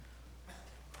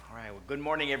right, well, good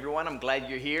morning, everyone. I'm glad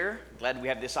you're here. Glad we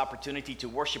have this opportunity to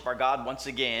worship our God once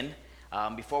again.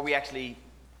 Before we actually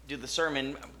do the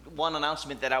sermon, one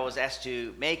announcement that I was asked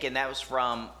to make, and that was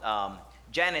from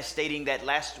Janice, stating that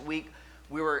last week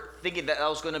we were thinking that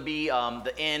was going to be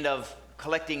the end of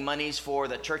collecting monies for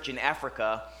the church in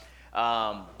Africa.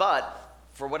 But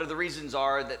for whatever the reasons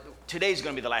are, that today's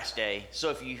going to be the last day. So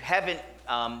if you haven't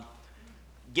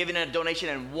given a donation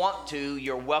and want to,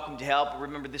 you're welcome to help.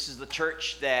 Remember, this is the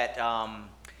church that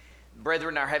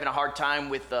brethren are having a hard time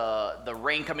with the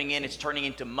rain coming in. It's turning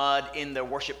into mud in the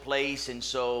worship place, and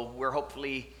so we're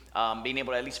hopefully being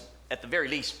able to at the very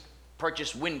least,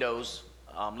 purchase windows,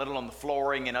 let alone the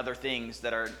flooring and other things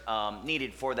that are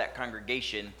needed for that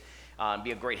congregation.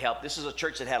 Be a great help. This is a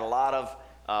church that had a lot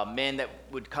of men that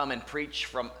would come and preach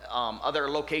from other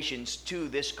locations to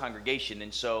this congregation,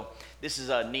 and so this is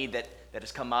a need that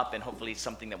has come up, and hopefully it's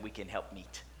something that we can help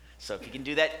meet. So if you can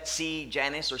do that, see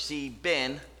Janice or see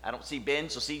Ben. I don't see Ben,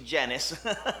 so see Janice,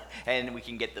 and we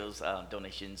can get those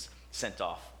donations sent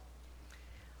off.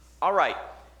 All right.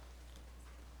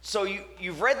 So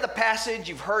you've read the passage,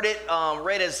 you've heard it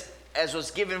read as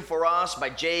was given for us by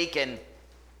Jake, and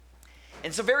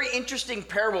it's a very interesting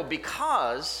parable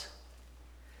because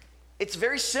it's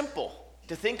very simple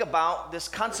to think about this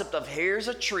concept of here's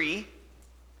a tree,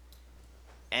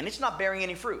 and it's not bearing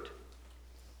any fruit.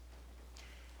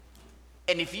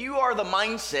 And if you are the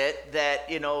mindset that,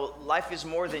 life is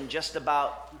more than just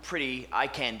about pretty eye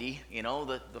candy,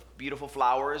 the beautiful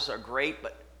flowers are great,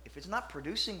 but if it's not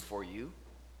producing for you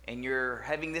and you're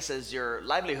having this as your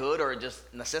livelihood or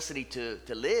just necessity to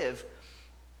live,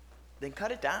 then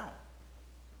cut it down,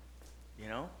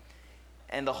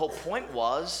 And the whole point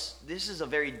was, this is a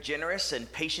very generous and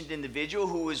patient individual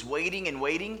who is waiting and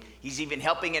waiting. He's even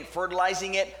helping and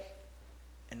fertilizing it,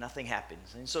 and nothing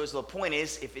happens. And so the point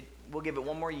is, we'll give it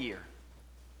one more year.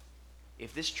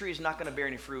 If this tree is not going to bear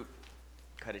any fruit,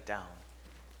 cut it down.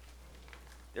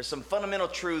 There's some fundamental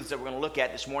truths that we're going to look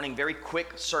at this morning. Very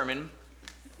quick sermon.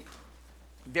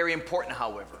 Very important,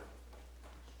 however,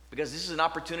 because this is an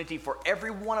opportunity for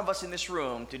every one of us in this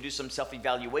room to do some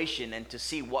self-evaluation and to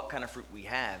see what kind of fruit we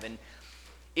have. And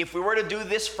if we were to do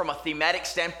this from a thematic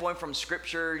standpoint from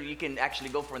Scripture, you can actually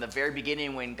go from the very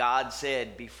beginning when God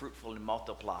said, be fruitful and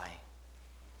multiply,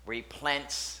 where he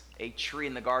plants a tree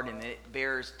in the garden and it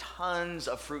bears tons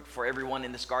of fruit for everyone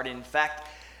in this garden. In fact,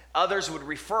 others would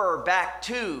refer back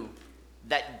to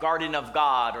that garden of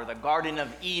God or the Garden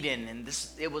of Eden, and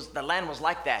the land was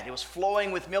like that. It was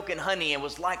flowing with milk and honey. It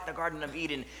was like the Garden of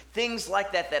Eden. Things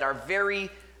like that are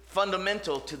very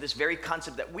fundamental to this very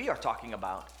concept that we are talking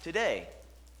about today.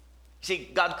 See,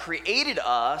 God created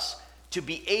us to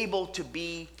be able to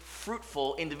be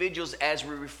fruitful individuals as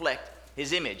we reflect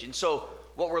his image. And so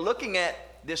what we're looking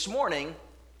at this morning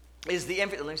is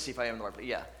let me see if I am in the right place.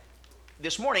 Yeah.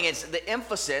 This morning, it's the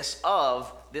emphasis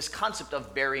of this concept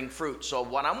of bearing fruit. So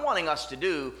what I'm wanting us to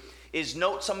do is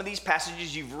note some of these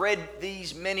passages. You've read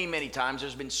these many, many times.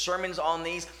 There's been sermons on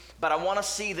these, but I want to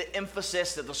see the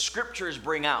emphasis that the Scriptures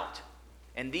bring out.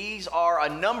 And these are a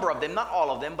number of them, not all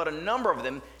of them, but a number of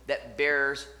them that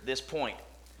bears this point.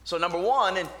 So number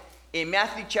one, in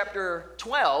Matthew chapter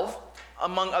 12,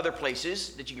 among other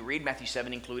places that you can read, Matthew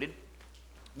 7 included,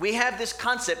 we have this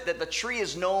concept that the tree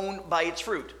is known by its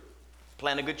fruit.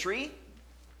 Plant a good tree,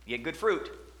 you get good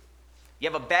fruit. You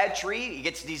have a bad tree, it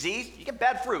gets disease, you get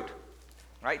bad fruit,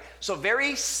 right? So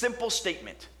very simple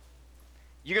statement.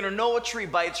 You're going to know a tree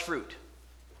by its fruit.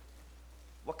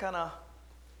 What kind of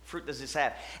fruit does this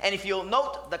have? And if you'll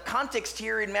note the context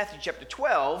here in Matthew chapter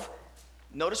 12,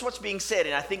 notice what's being said,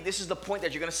 and I think this is the point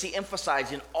that you're going to see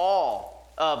emphasized in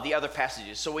all of the other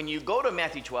passages. So when you go to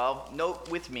Matthew 12,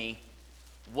 note with me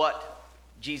what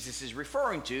Jesus is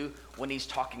referring to when he's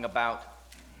talking about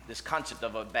this concept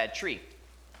of a bad tree.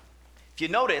 If you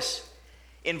notice,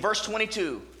 in verse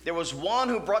 22, there was one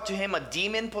who brought to him a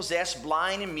demon-possessed,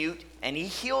 blind and mute, and he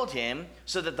healed him,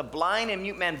 so that the blind and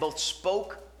mute man both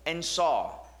spoke and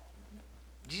saw.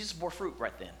 Jesus bore fruit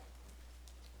right then.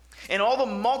 And all the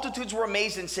multitudes were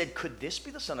amazed and said, could this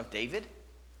be the son of David?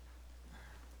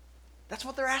 That's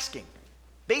what they're asking,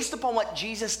 based upon what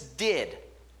Jesus did.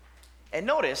 And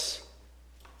notice,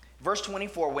 verse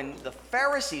 24, when the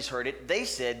Pharisees heard it, they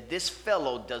said, this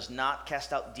fellow does not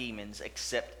cast out demons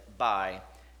except by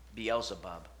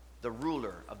Beelzebub, the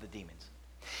ruler of the demons.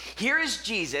 Here is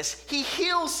Jesus. He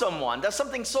heals someone, does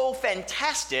something so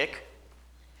fantastic,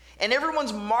 and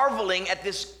everyone's marveling at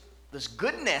this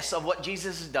goodness of what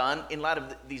Jesus has done in light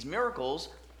of these miracles.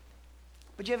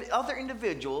 But you have other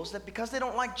individuals that because they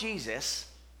don't like Jesus,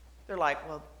 they're like,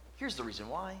 well, here's the reason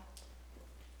why.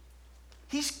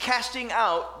 He's casting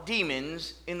out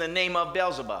demons in the name of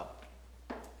Beelzebub.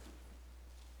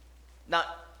 Now,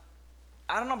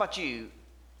 I don't know about you,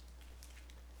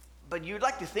 but you'd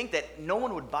like to think that no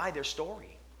one would buy their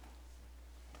story.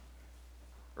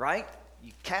 Right?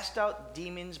 You cast out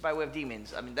demons by way of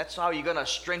demons. I mean, that's how you're going to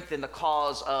strengthen the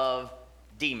cause of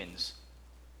demons.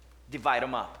 Divide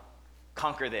them up,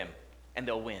 conquer them, and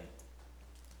they'll win.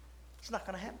 It's not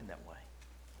going to happen that way.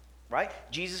 Right?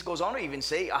 Jesus goes on to even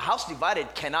say, a house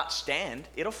divided cannot stand,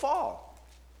 it'll fall.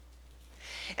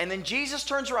 And then Jesus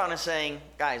turns around and saying,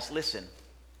 guys, listen.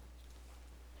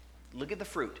 Look at the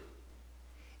fruit.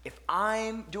 If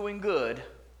I'm doing good,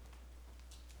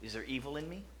 is there evil in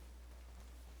me?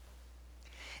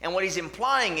 And what he's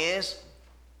implying is,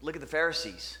 look at the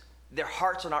Pharisees. Their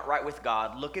hearts are not right with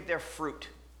God. Look at their fruit.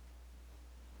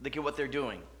 Look at what they're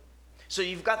doing. So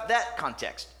you've got that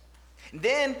context. And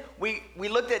then we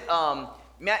looked at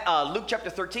Luke chapter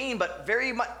 13, but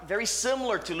very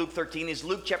similar to Luke 13 is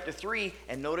Luke chapter 3.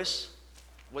 And notice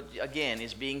what, again,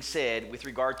 is being said with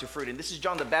regard to fruit. And this is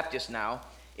John the Baptist now,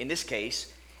 in this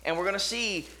case. And we're going to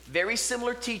see very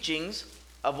similar teachings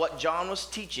of what John was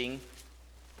teaching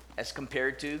as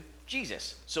compared to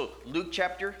Jesus. So Luke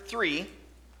chapter 3,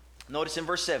 notice in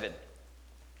verse 7.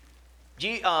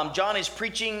 John is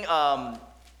preaching at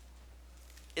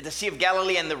the Sea of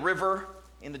Galilee and the river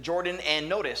in the Jordan. And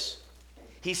notice,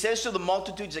 he says to the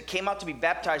multitudes that came out to be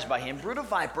baptized by him, brood of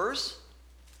vipers,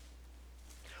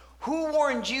 who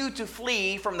warned you to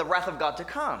flee from the wrath of God to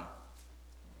come?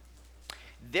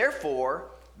 Therefore,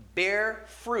 bear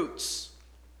fruits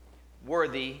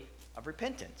worthy of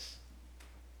repentance.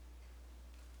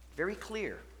 Very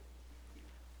clear.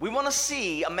 We want to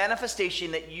see a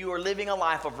manifestation that you are living a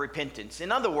life of repentance.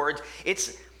 In other words,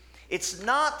 it's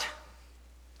not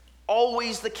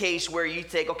always the case where you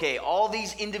take, okay, all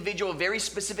these individual, very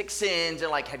specific sins,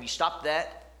 and like, have you stopped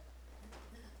that?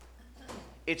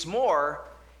 It's more,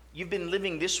 you've been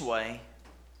living this way.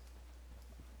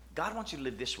 God wants you to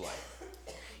live this way.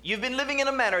 You've been living in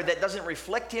a manner that doesn't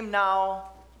reflect him now,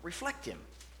 reflect him.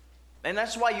 And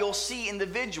that's why you'll see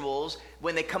individuals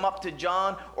when they come up to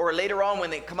John or later on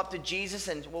when they come up to Jesus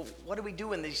and, well, what do we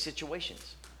do in these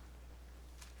situations?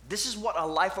 This is what a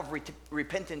life of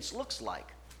repentance looks like,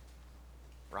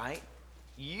 right?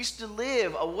 You used to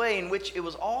live a way in which it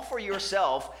was all for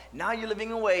yourself. Now you're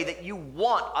living a way that you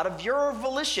want, out of your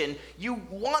volition, you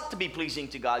want to be pleasing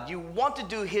to God. You want to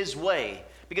do his way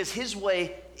because his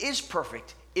way is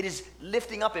perfect. It is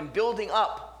lifting up and building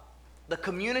up the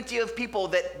community of people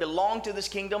that belong to this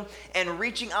kingdom and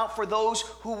reaching out for those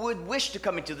who would wish to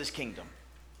come into this kingdom.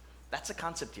 That's the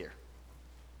concept here.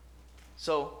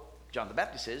 So, John the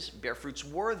Baptist says, bear fruits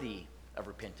worthy of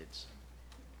repentance.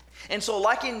 And so,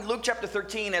 like in Luke chapter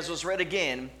 13, as was read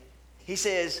again, he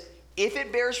says, if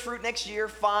it bears fruit next year,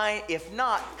 fine. If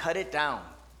not, cut it down.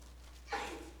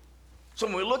 So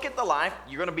when we look at the life,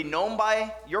 you're going to be known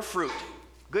by your fruit.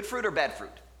 Good fruit or bad fruit?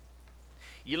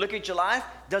 You look at your life,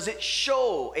 does it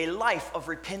show a life of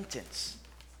repentance?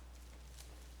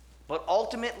 But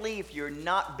ultimately, if you're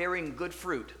not bearing good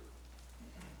fruit,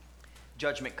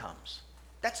 judgment comes.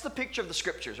 That's the picture of the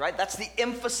scriptures, right? That's the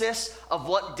emphasis of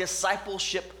what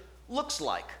discipleship looks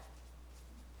like.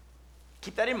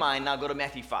 Keep that in mind. Now go to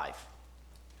Matthew 5.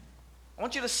 I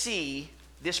want you to see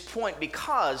this point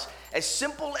because as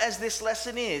simple as this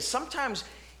lesson is, sometimes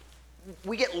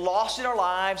we get lost in our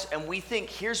lives and we think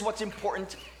here's what's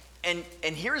important and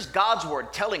here's God's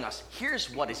word telling us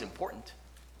here's what is important.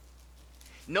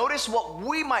 Notice what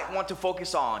we might want to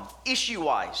focus on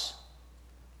issue-wise.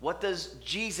 What does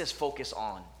Jesus focus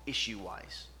on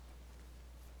issue-wise?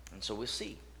 And so we'll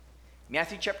see.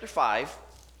 Matthew chapter 5,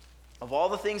 of all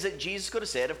the things that Jesus could have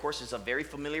said, of course it's a very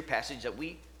familiar passage that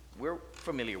we're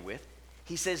familiar with.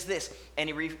 He says this, and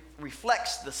he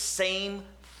reflects the same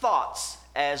thoughts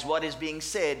as what is being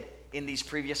said in these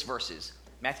previous verses.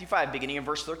 Matthew 5, beginning in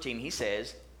verse 13, he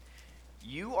says,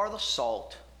 you are the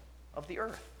salt of the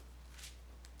earth.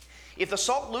 If the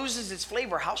salt loses its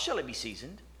flavor, how shall it be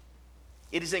seasoned?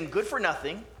 It is then good for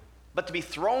nothing, but to be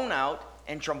thrown out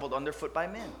and trampled underfoot by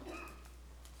men.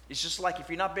 It's just like if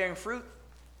you're not bearing fruit,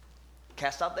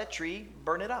 cast out that tree,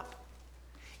 burn it up.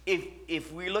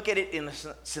 If we look at it in a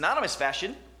synonymous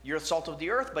fashion, you're the salt of the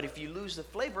earth, but if you lose the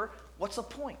flavor, what's the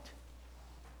point?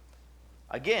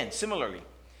 Again, similarly,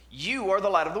 you are the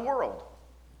light of the world.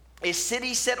 A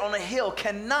city set on a hill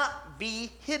cannot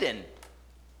be hidden,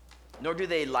 nor do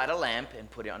they light a lamp and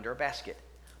put it under a basket,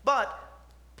 but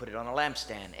put it on a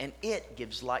lampstand, and it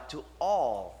gives light to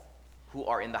all who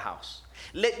are in the house.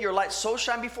 Let your light so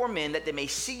shine before men that they may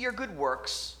see your good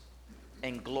works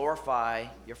and glorify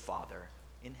your Father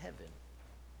in heaven.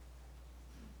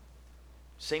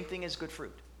 Same thing as good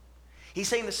fruit. He's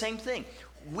saying the same thing.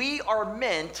 We are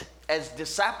meant as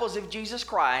disciples of Jesus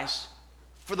Christ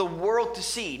for the world to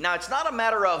see. Now, it's not a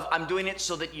matter of I'm doing it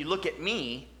so that you look at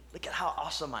me. Look at how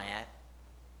awesome I am.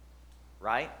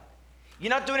 Right? You're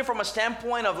not doing it from a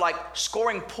standpoint of like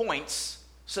scoring points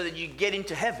so that you get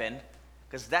into heaven,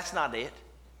 because that's not it.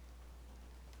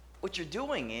 What you're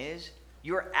doing is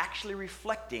you're actually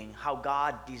reflecting how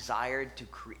God desired to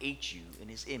create you in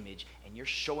his image, and you're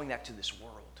showing that to this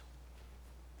world.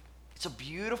 It's a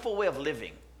beautiful way of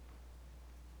living.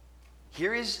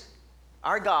 Here is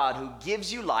our God who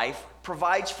gives you life,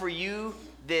 provides for you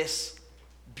this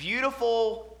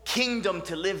beautiful kingdom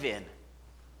to live in.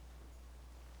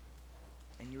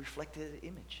 And you reflect the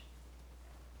image.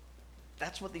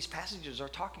 That's what these passages are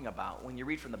talking about when you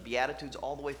read from the Beatitudes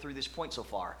all the way through this point so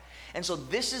far. And so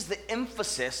this is the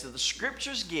emphasis that the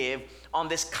scriptures give on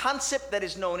this concept that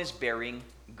is known as bearing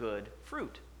good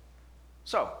fruit.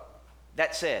 So,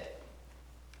 that said,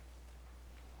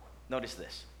 notice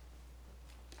this.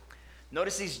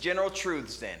 Notice these general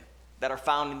truths then that are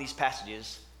found in these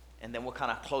passages, and then we'll kind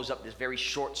of close up this very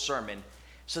short sermon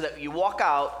so that you walk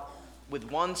out with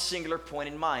one singular point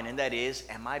in mind, and that is,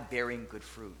 am I bearing good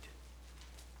fruit?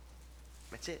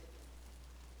 That's it.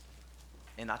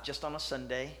 And not just on a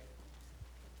Sunday,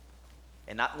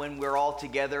 and not when we're all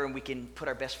together and we can put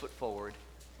our best foot forward,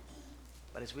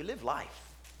 but as we live life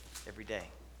every day.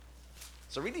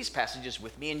 So read these passages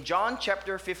with me. In John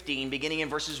chapter 15, beginning in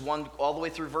verses 1 all the way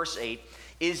through verse 8,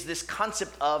 is this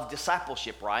concept of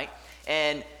discipleship, right?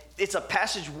 And it's a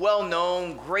passage well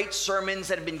known, great sermons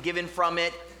that have been given from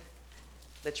it.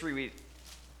 Let's read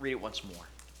it once more.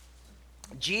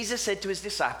 Jesus said to his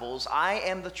disciples, I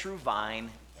am the true vine,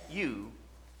 you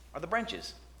are the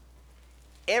branches.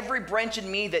 Every branch in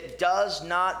me that does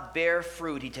not bear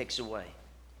fruit, he takes away.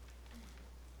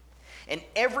 And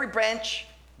every branch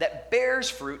that bears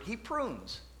fruit, he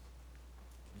prunes,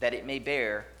 that it may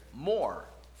bear more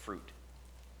fruit.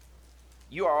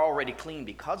 You are already clean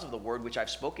because of the word which I've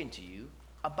spoken to you.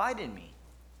 Abide in me,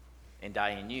 and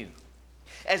I in you.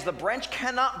 As the branch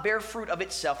cannot bear fruit of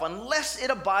itself unless it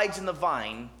abides in the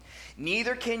vine,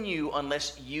 neither can you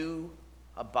unless you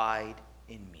abide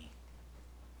in me.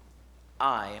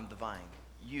 I am the vine,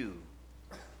 you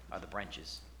are the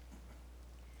branches.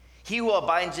 He who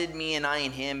abides in me and I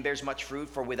in him bears much fruit,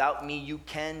 for without me you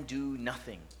can do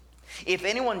nothing. If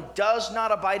anyone does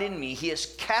not abide in me, he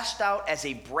is cast out as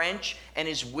a branch and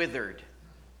is withered.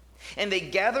 And they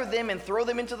gather them and throw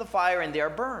them into the fire, and they are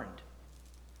burned.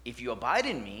 If you abide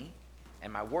in me,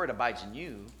 and my word abides in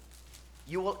you,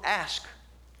 you will ask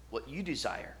what you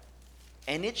desire,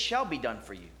 and it shall be done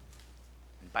for you.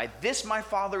 And by this my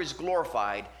Father is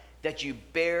glorified, that you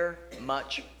bear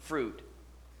much fruit.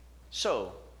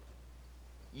 So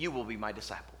you will be my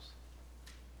disciples.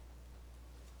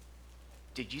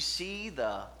 Did you see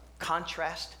the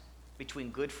contrast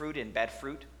between good fruit and bad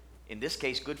fruit? In this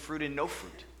case, good fruit and no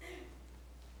fruit.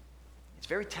 It's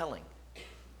very telling.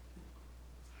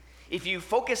 If you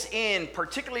focus in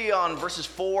particularly on verses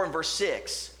 4 and verse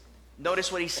 6,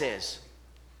 notice what he says.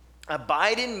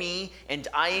 Abide in me and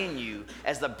I in you,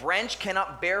 as the branch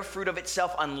cannot bear fruit of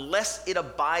itself unless it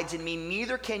abides in me,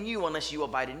 neither can you unless you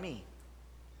abide in me.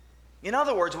 In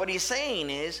other words, what he's saying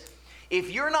is, if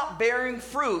you're not bearing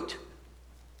fruit,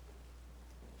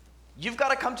 you've got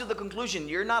to come to the conclusion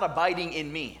you're not abiding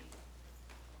in me.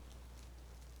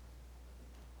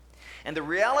 And the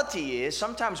reality is,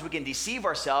 sometimes we can deceive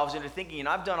ourselves into thinking,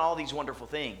 I've done all these wonderful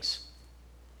things.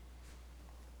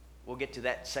 We'll get to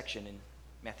that section in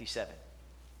Matthew 7.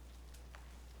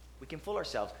 We can fool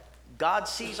ourselves. God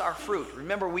sees our fruit.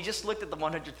 Remember, we just looked at the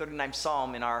 139th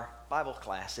Psalm in our Bible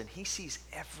class, and he sees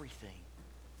everything.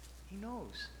 He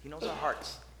knows. He knows our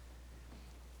hearts.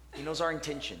 He knows our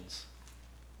intentions.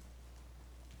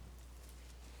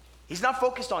 He's not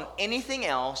focused on anything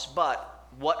else but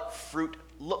what fruit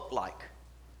looked like.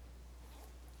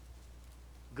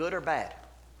 Good or bad.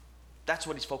 That's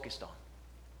what he's focused on.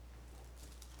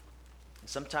 And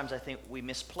sometimes I think we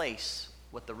misplace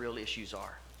what the real issues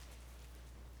are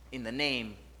in the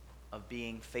name of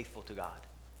being faithful to God.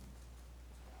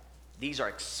 These are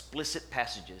explicit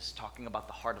passages talking about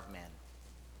the heart of man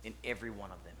in every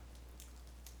one of them.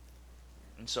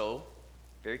 And so,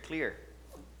 very clear.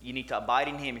 You need to abide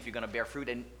in him if you're going to bear fruit.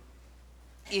 And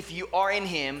if you are in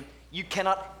him, you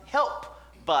cannot help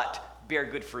but bear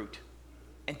good fruit.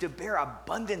 And to bear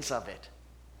abundance of it.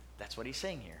 That's what he's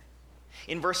saying here.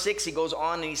 In verse 6, he goes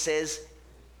on and he says,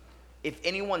 if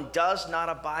anyone does not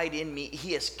abide in me,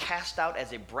 he is cast out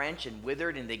as a branch and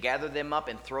withered, and they gather them up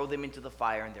and throw them into the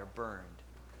fire, and they're burned.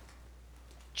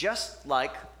 Just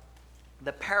like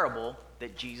the parable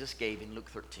that Jesus gave in Luke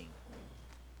 13.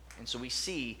 And so we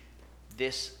see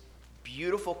this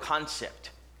beautiful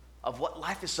concept of what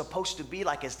life is supposed to be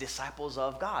like as disciples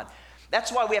of God.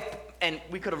 That's why we have, and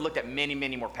we could have looked at many,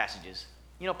 many more passages.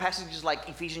 You know, passages like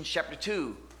Ephesians chapter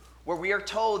 2, where we are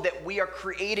told that we are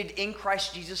created in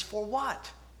Christ Jesus for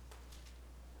what?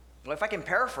 Well, if I can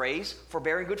paraphrase, for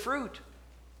bearing good fruit.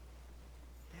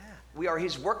 Yeah. We are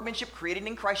his workmanship created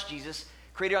in Christ Jesus,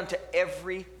 created unto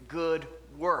every good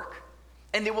work.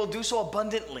 And they will do so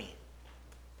abundantly.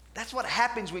 That's what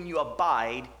happens when you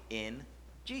abide in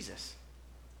Jesus.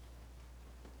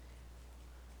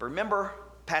 But remember,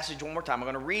 passage one more time. I'm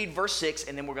going to read verse 6,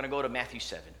 and then we're going to go to Matthew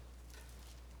 7.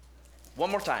 One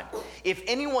more time. If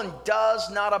anyone does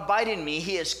not abide in me,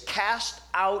 he is cast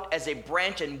out as a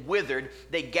branch and withered.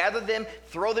 They gather them,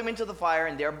 throw them into the fire,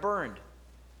 and they're burned.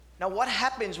 Now, what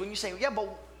happens when you say, yeah, but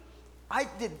I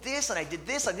did this, and I did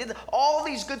this, I did all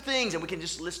these good things, and we can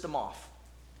just list them off?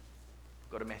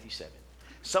 Go to Matthew 7.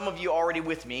 Some of you are already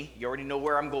with me. You already know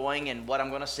where I'm going and what I'm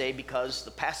going to say because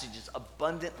the passage is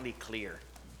abundantly clear.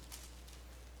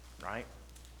 Right?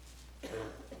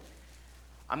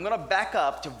 I'm going to back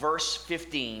up to verse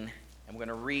 15, and we're going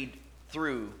to read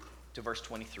through to verse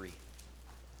 23.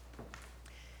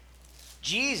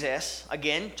 Jesus,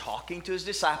 again, talking to his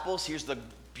disciples. Here's the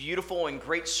beautiful and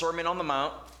great Sermon on the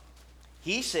Mount.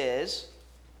 He says,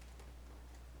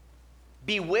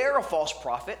 beware of false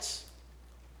prophets.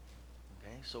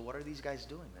 Okay, so what are these guys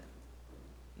doing then?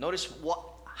 Notice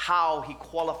how he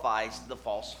qualifies the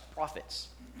false prophets.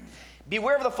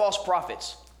 Beware of the false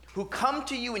prophets who come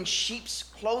to you in sheep's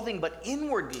clothing, but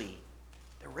inwardly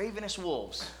they're ravenous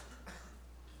wolves.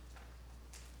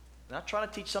 They're not trying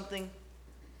to teach something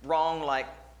wrong like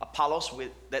Apollos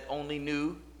that only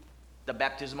knew the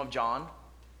baptism of John.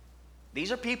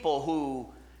 These are people who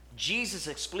Jesus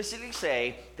explicitly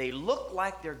say they look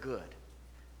like they're good,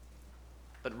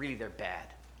 but really they're bad.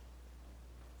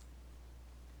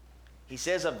 He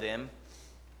says of them,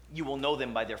 you will know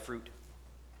them by their fruit.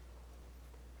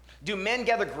 Do men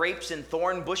gather grapes in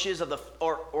thorn bushes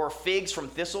or figs from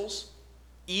thistles?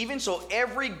 Even so,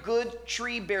 every good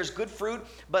tree bears good fruit,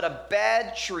 but a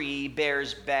bad tree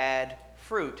bears bad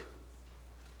fruit.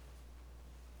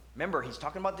 Remember, he's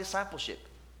talking about discipleship.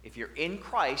 If you're in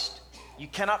Christ, you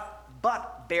cannot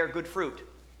but bear good fruit.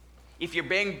 If you're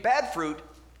bearing bad fruit,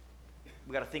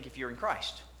 we got to think if you're in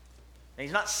Christ. And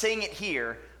he's not saying it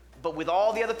here, but with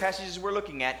all the other passages we're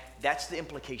looking at, that's the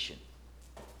implication.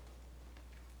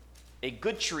 A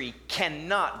good tree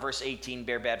cannot, verse 18,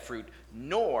 bear bad fruit,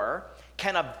 nor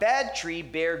can a bad tree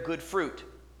bear good fruit.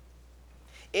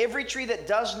 Every tree that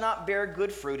does not bear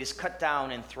good fruit is cut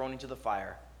down and thrown into the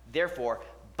fire. Therefore,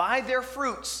 by their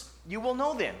fruits you will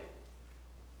know them.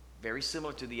 Very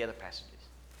similar to the other passages.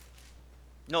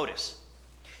 Notice,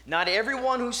 not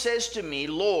everyone who says to me,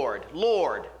 Lord,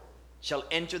 Lord, shall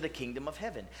enter the kingdom of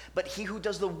heaven, but he who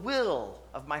does the will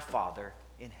of my Father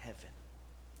in heaven.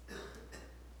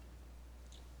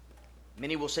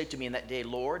 Many will say to me in that day,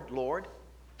 Lord, Lord,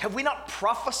 have we not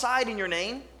prophesied in your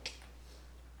name?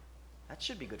 That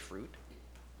should be good fruit.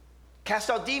 Cast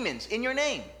out demons in your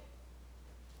name.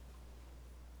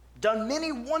 Done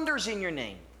many wonders in your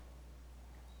name.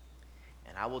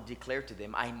 And I will declare to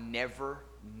them, I never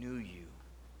knew you.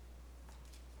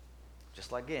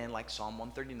 Just again, like Psalm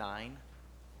 139.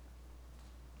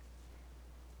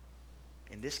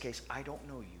 In this case, I don't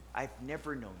know you. I've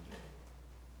never known you.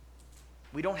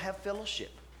 We don't have fellowship.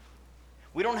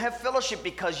 We don't have fellowship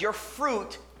because your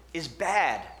fruit is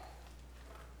bad.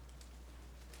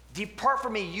 Depart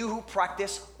from me, you who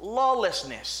practice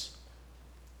lawlessness.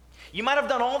 You might have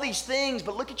done all these things,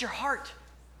 but look at your heart.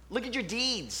 Look at your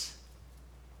deeds.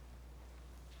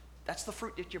 That's the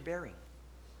fruit that you're bearing.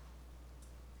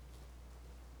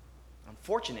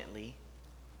 Unfortunately,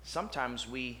 sometimes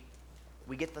we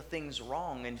get the things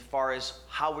wrong as far as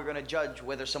how we're going to judge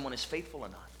whether someone is faithful or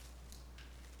not.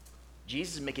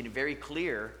 Jesus is making it very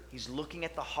clear. He's looking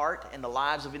at the heart and the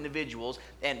lives of individuals,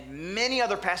 and many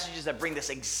other passages that bring this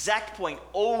exact point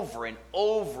over and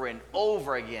over and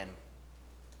over again.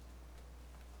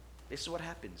 This is what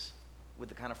happens with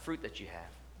the kind of fruit that you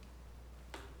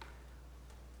have.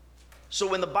 So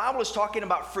when the Bible is talking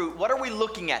about fruit, what are we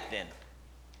looking at then?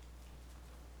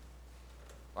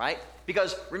 Right?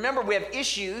 Because remember, we have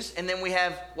issues, and then we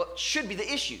have what should be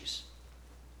the issues.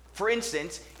 For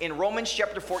instance, in Romans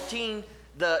chapter 14,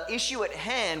 the issue at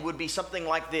hand would be something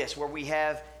like this, where we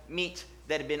have meat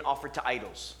that had been offered to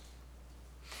idols.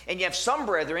 And you have some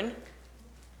brethren,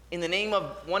 in the name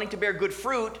of wanting to bear good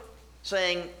fruit,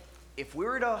 saying, if we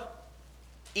were to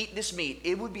eat this meat,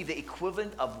 it would be the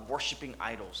equivalent of worshiping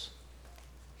idols.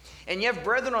 And you have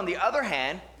brethren on the other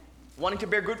hand, wanting to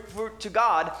bear good fruit to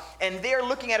God, and they're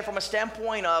looking at it from a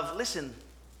standpoint of, listen,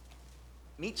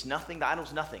 meat's nothing, the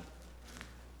idol's nothing.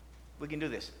 We can do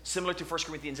this. Similar to 1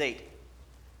 Corinthians 8.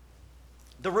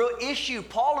 The real issue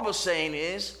Paul was saying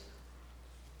is,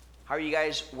 how are you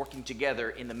guys working together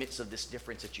in the midst of this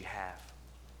difference that you have?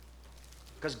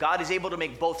 Because God is able to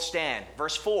make both stand.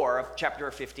 Verse 4 of chapter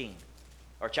 15,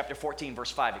 or chapter 14,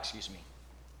 verse 5, excuse me.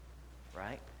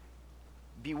 Right?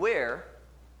 Beware,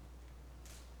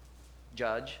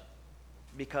 judge,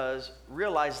 because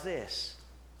realize this,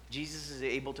 Jesus is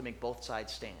able to make both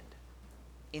sides stand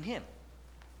in him.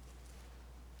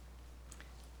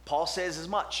 Paul says as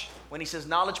much when he says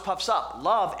knowledge puffs up,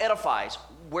 love edifies.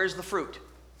 Where's the fruit?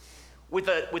 With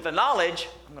the knowledge,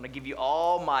 I'm going to give you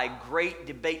all my great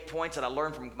debate points that I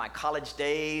learned from my college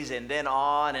days and then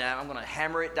on, and I'm going to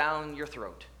hammer it down your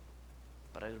throat.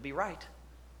 But it'll be right.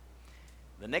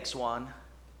 The next one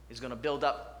is going to build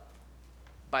up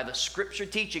by the scripture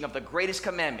teaching of the greatest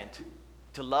commandment,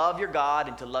 to love your God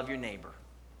and to love your neighbor.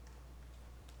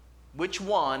 Which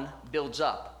one builds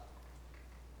up?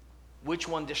 Which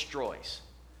one destroys?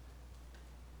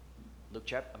 1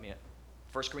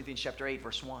 Corinthians chapter 8,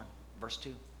 verse 1, verse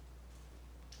 2.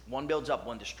 One builds up,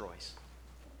 one destroys.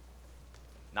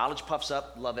 Knowledge puffs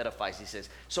up, love edifies, he says.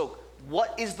 So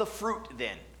what is the fruit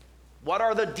then? What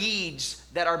are the deeds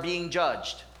that are being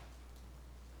judged?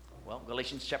 Well,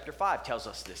 Galatians chapter 5 tells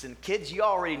us this. And kids, you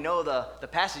already know the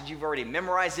passage. You've already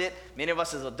memorized it. Many of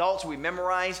us as adults, we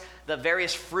memorize the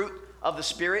various fruit of the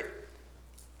Spirit.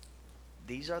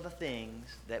 These are the things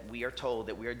that we are told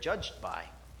that we are judged by.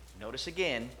 Notice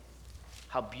again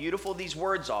how beautiful these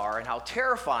words are and how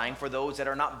terrifying for those that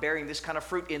are not bearing this kind of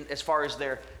fruit in as far as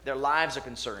their lives are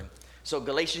concerned. So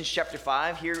Galatians chapter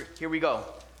 5, here we go.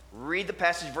 Read the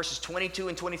passage, verses 22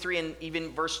 and 23, and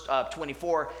even verse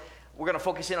 24. We're going to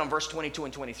focus in on verse 22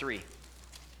 and 23.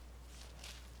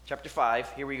 Chapter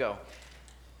 5, here we go.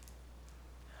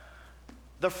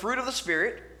 The fruit of the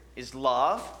Spirit is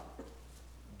love,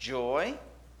 joy,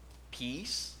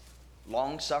 peace,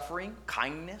 long-suffering,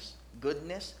 kindness,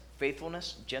 goodness,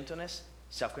 faithfulness, gentleness,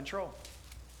 self-control.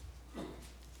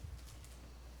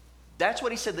 That's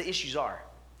what he said the issues are.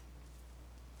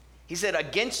 He said,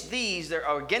 against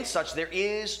such, there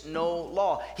is no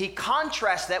law. He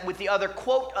contrasts that with the other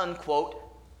quote-unquote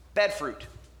bad fruit.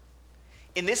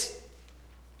 In this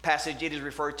passage, it is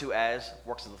referred to as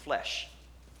works of the flesh.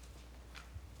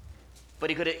 But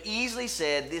he could have easily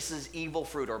said this is evil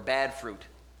fruit or bad fruit,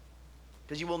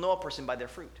 because you will know a person by their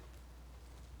fruit.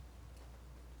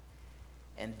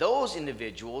 And those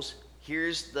individuals,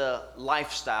 here's the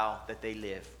lifestyle that they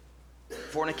live.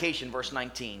 Fornication, verse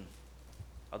 19.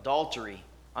 Adultery,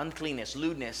 uncleanness,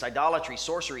 lewdness, idolatry,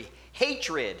 sorcery,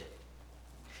 hatred,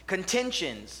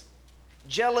 contentions,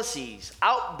 jealousies,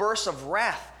 outbursts of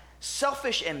wrath,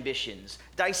 selfish ambitions,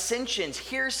 dissensions,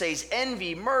 hearsays,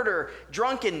 envy, murder,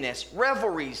 drunkenness,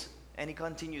 revelries, and he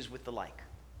continues with the like.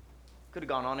 Could have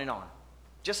gone on and on.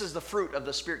 Just as the fruit of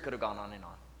the Spirit could have gone on and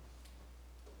on.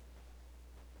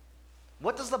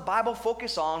 What does the Bible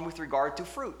focus on with regard to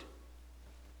fruit?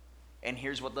 And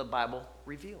here's what the Bible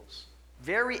reveals.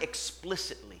 Very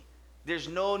explicitly. There's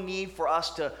no need for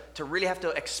us to really have to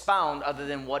expound other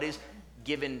than what is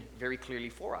given very clearly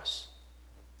for us.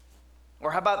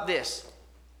 Or how about this?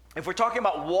 If we're talking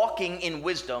about walking in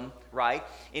wisdom, right?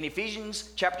 In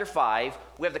Ephesians chapter 5,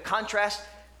 we have the contrast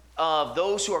of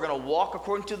those who are going to walk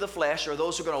according to the flesh or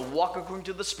those who are going to walk according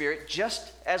to the Spirit,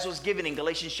 just as was given in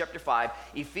Galatians chapter 5.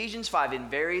 Ephesians 5 in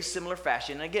very similar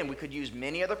fashion. And again, we could use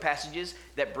many other passages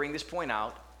that bring this point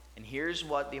out. And here's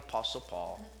what the Apostle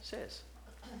Paul says.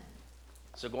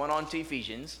 So going on to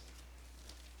Ephesians,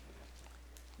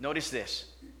 notice this.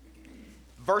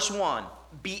 Verse 1,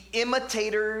 be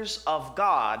imitators of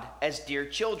God as dear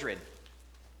children.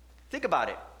 Think about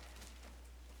it.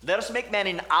 Let us make man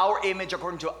in our image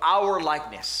according to our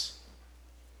likeness.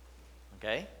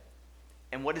 Okay?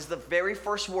 And what is the very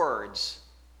first words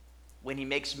when he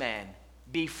makes man?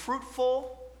 Be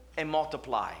fruitful and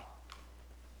multiply.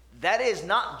 That is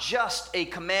not just a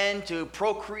command to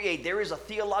procreate. There is a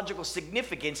theological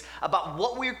significance about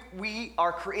what we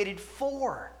are created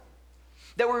for.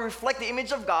 That we reflect the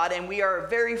image of God and we are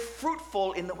very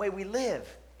fruitful in the way we live,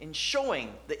 in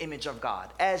showing the image of God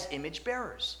as image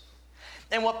bearers.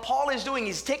 And what Paul is doing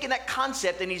is taking that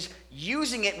concept and he's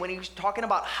using it when he's talking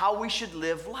about how we should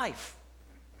live life.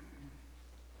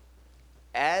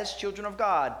 As children of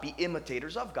God, be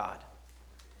imitators of God.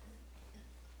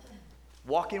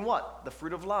 Walk in what? The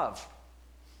fruit of love.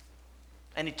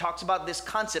 And he talks about this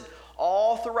concept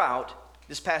all throughout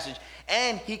this passage.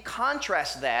 And he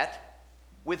contrasts that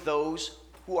with those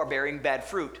who are bearing bad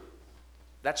fruit.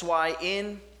 That's why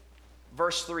in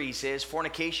verse 3 he says,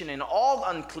 fornication and all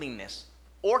uncleanness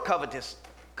or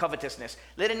covetousness,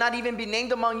 let it not even be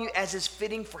named among you as is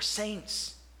fitting for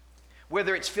saints.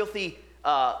 Whether it's filthy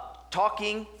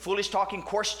talking, foolish talking,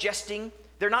 coarse jesting,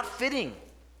 they're not fitting.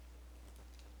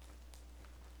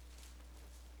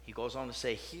 He goes on to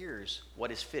say, here's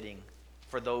what is fitting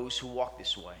for those who walk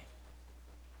this way.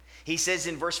 He says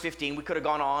in verse 15, we could have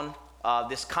gone on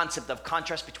this concept of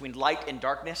contrast between light and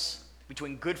darkness,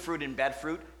 between good fruit and bad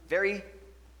fruit, very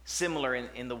similar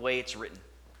in the way it's written.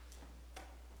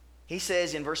 He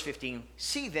says in verse 15,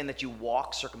 see then that you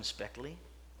walk circumspectly,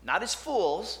 not as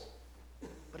fools,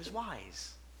 but as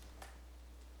wise,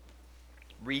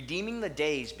 redeeming the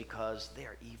days because they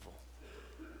are evil.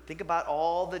 Think about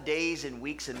all the days and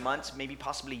weeks and months, maybe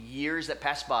possibly years that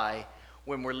pass by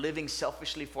when we're living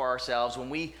selfishly for ourselves, when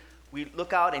we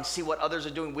look out and see what others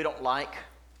are doing we don't like.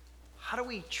 How do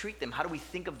we treat them? How do we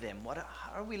think of them?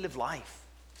 How do we live life?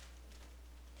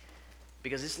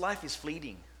 Because this life is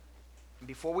fleeting. And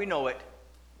before we know it,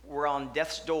 we're on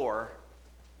death's door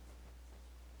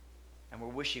and we're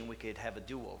wishing we could have a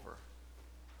do-over.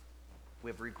 We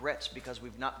have regrets because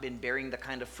we've not been bearing the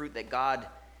kind of fruit that God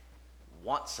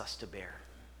wants us to bear,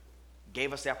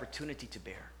 gave us the opportunity to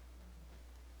bear.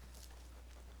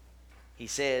 He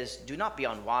says, do not be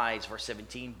unwise, verse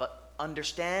 17, but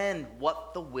understand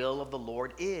what the will of the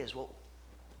Lord is. Well,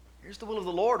 here's the will of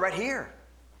the Lord right here,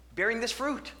 bearing this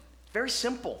fruit. Very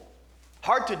simple.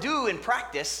 Hard to do in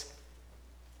practice,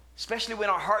 especially when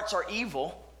our hearts are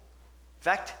evil. In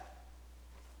fact,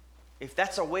 if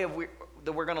that's a way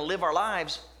that we're going to live our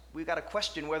lives, we've got to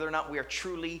question whether or not we are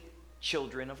truly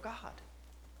children of God.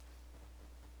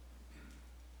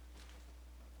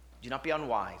 Do not be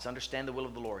unwise. Understand the will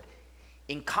of the Lord.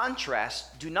 In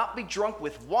contrast, do not be drunk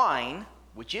with wine,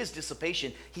 which is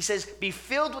dissipation. He says, be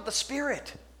filled with the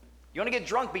Spirit. You want to get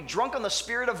drunk? Be drunk on the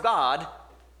Spirit of God.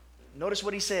 Notice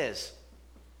what he says.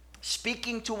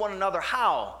 Speaking to one another,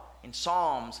 how? In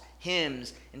psalms,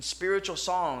 hymns, and spiritual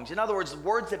songs. In other words,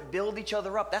 words that build each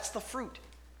other up. That's the fruit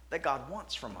that God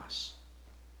wants from us.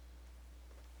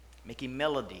 Making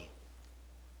melody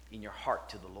in your heart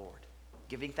to the Lord.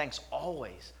 Giving thanks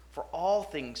always for all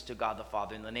things to God the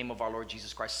Father in the name of our Lord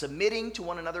Jesus Christ. Submitting to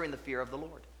one another in the fear of the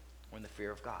Lord or in the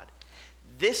fear of God.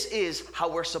 This is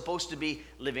how we're supposed to be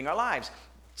living our lives.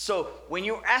 So when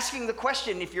you're asking the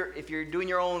question, if you're doing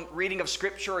your own reading of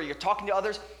Scripture or you're talking to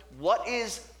others, what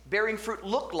is bearing fruit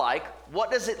look like?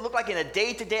 What does it look like in a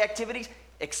day-to-day activities?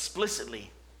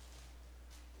 Explicitly.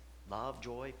 Love,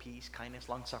 joy, peace, kindness,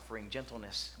 long-suffering,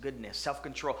 gentleness, goodness,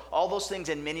 self-control, all those things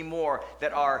and many more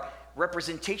that are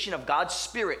representation of God's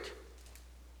Spirit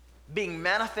being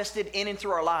manifested in and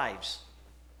through our lives.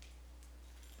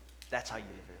 That's how you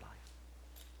live your life.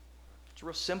 It's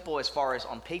real simple as far as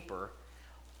on paper.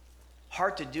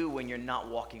 Hard to do when you're not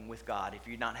walking with God, if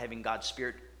you're not having God's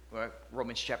Spirit,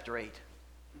 Romans chapter 8.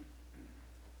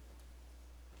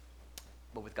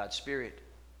 But with God's Spirit,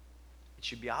 it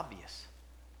should be obvious.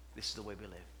 This is the way we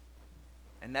live.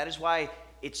 And that is why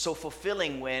it's so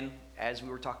fulfilling when, as we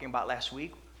were talking about last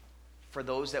week, for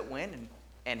those that went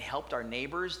and helped our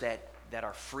neighbors that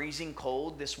are freezing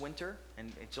cold this winter,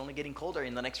 and it's only getting colder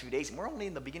in the next few days, and we're only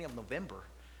in the beginning of November.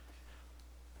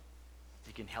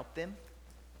 You can help them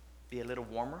be a little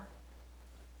warmer.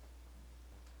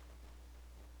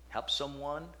 Help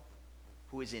someone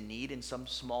who is in need in some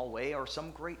small way or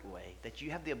some great way that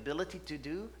you have the ability to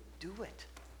do it.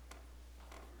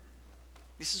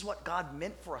 This is what God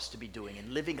meant for us to be doing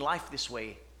and living life this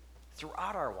way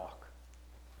throughout our walk.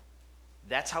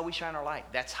 That's how we shine our light.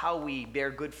 That's how we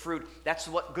bear good fruit. That's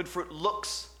what good fruit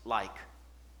looks like.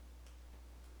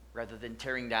 Rather than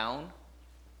tearing down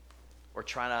or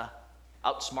trying to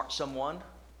outsmart someone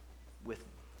with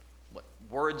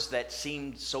words that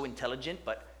seem so intelligent,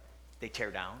 but they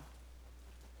tear down.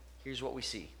 Here's what we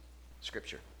see,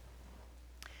 Scripture.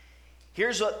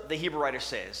 Here's what the Hebrew writer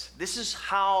says. This is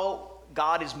how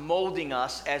God is molding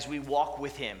us as we walk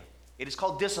with Him. It is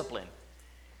called discipline.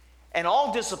 And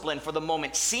all discipline for the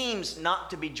moment seems not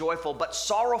to be joyful, but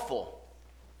sorrowful.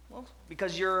 Well,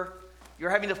 because you're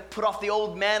having to put off the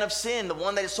old man of sin, the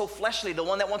one that is so fleshly, the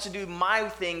one that wants to do my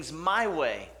things my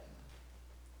way.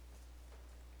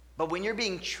 But when you're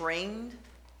being trained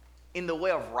in the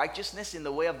way of righteousness, in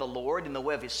the way of the Lord, in the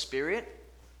way of His Spirit,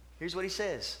 here's what He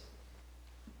says.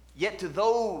 Yet to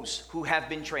those who have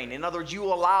been trained, in other words, you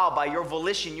allow by your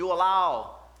volition, you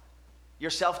allow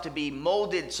yourself to be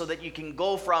molded so that you can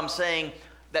go from saying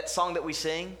that song that we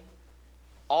sing,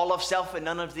 all of self and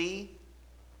none of thee,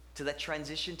 to that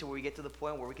transition to where we get to the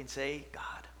point where we can say,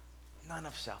 God, none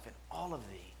of self and all of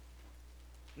thee.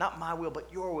 Not my will,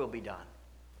 but your will be done.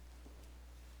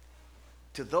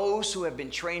 To those who have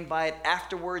been trained by it,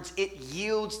 afterwards it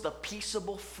yields the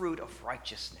peaceable fruit of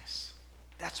righteousness.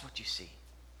 That's what you see.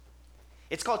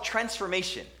 It's called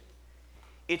transformation.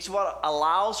 It's what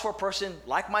allows for a person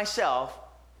like myself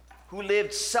who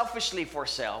lived selfishly for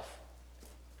self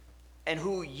and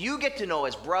who you get to know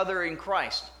as brother in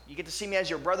Christ. You get to see me as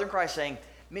your brother in Christ saying,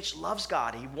 Mitch loves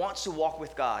God. He wants to walk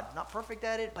with God. Not perfect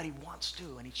at it, but he wants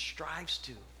to and he strives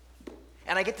to.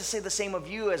 And I get to say the same of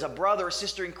you as a brother or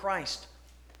sister in Christ.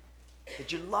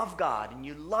 That you love God and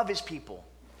you love his people.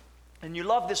 And you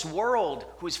love this world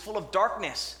who is full of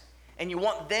darkness. And you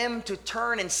want them to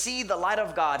turn and see the light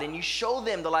of God. And you show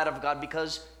them the light of God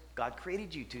because God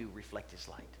created you to reflect his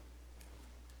light.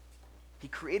 He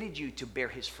created you to bear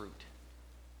his fruit.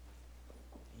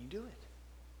 And you do it.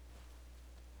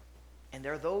 And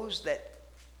there are those that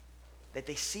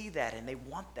they see that and they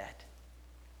want that.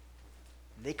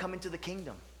 And they come into the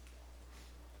kingdom.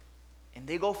 And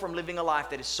they go from living a life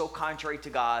that is so contrary to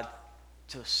God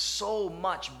to so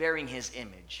much bearing his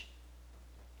image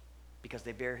because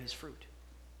they bear his fruit.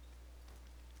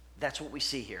 That's what we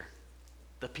see here.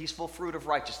 The peaceful fruit of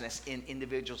righteousness in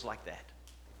individuals like that.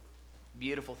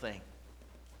 Beautiful thing.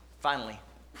 Finally,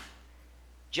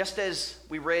 just as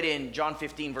we read in John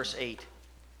 15, verse 8,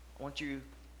 I want you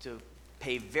to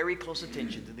pay very close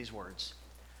attention to these words.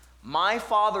 My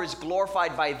Father is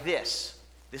glorified by this.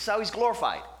 This is how he's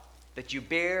glorified. That you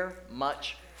bear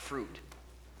much fruit.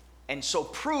 And so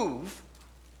prove,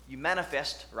 you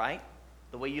manifest, right?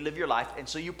 The way you live your life. And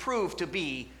so you prove to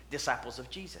be disciples of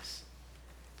Jesus.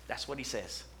 That's what he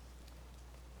says.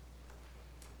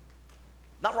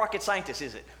 Not rocket scientist,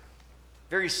 is it?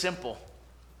 Very simple.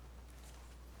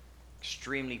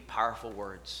 Extremely powerful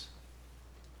words.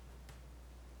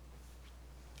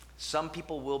 Some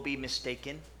people will be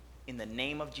mistaken in the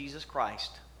name of Jesus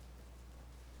Christ,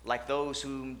 like those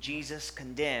whom Jesus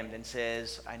condemned and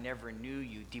says, I never knew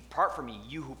you. Depart from me,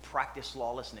 you who practice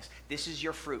lawlessness. This is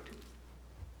your fruit.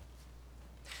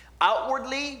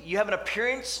 Outwardly, you have an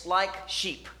appearance like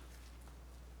sheep,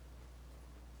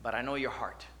 but I know your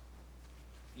heart.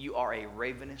 You are a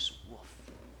ravenous wolf.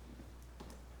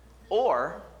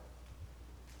 Or,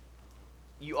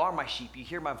 you are my sheep. You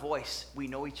hear my voice. We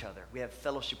know each other. We have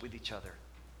fellowship with each other.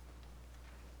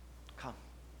 Come.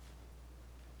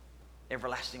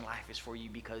 Everlasting life is for you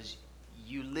because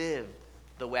you live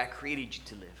the way I created you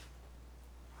to live.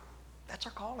 That's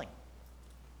our calling.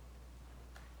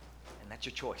 And that's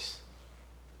your choice.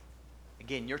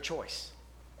 Again, your choice.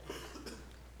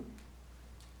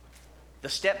 The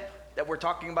step that we're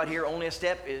talking about here, only a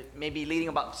step, it may be leading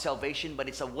about salvation, but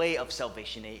it's a way of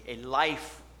salvation, a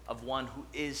life of one who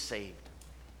is saved.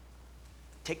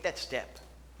 Take that step.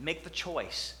 Make the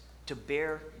choice to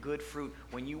bear good fruit.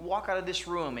 When you walk out of this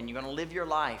room and you're going to live your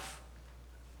life,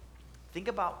 think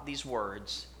about these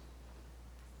words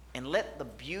and let the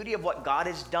beauty of what God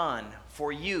has done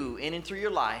for you in and through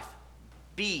your life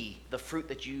be the fruit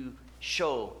that you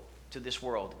show to this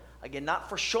world. Again, not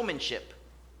for showmanship,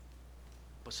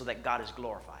 but so that God is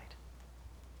glorified.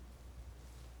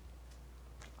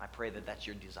 I pray that that's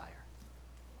your desire.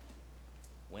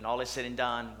 When all is said and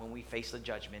done, when we face the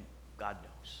judgment, God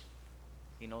knows.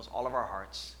 He knows all of our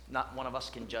hearts. Not one of us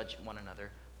can judge one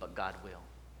another, but God will.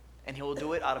 And he will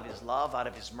do it out of his love, out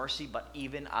of his mercy, but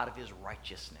even out of his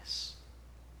righteousness.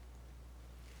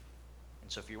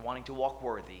 And so if you're wanting to walk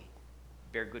worthy,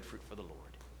 bear good fruit for the Lord.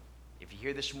 If you're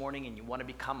here this morning and you want to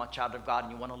become a child of God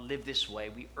and you want to live this way,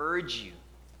 we urge you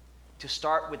to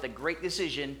start with a great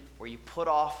decision where you put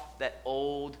off that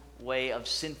old way of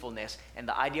sinfulness. And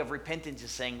the idea of repentance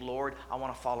is saying, Lord, I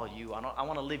want to follow you. I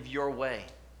want to live your way.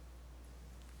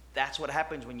 That's what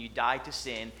happens when you die to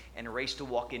sin and raise to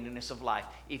walk in newness of life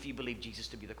if you believe Jesus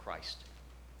to be the Christ,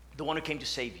 the one who came to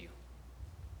save you.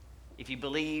 If you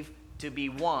believe to be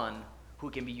one who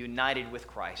can be united with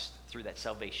Christ through that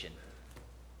salvation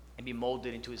and be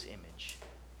molded into his image.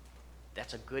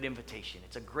 That's a good invitation.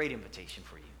 It's a great invitation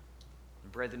for you.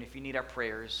 And brethren, if you need our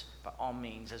prayers, by all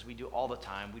means, as we do all the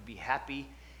time, we'd be happy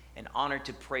and honored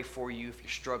to pray for you if you're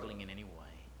struggling in any way.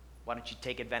 Why don't you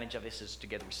take advantage of this as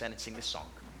together we stand and sing this song.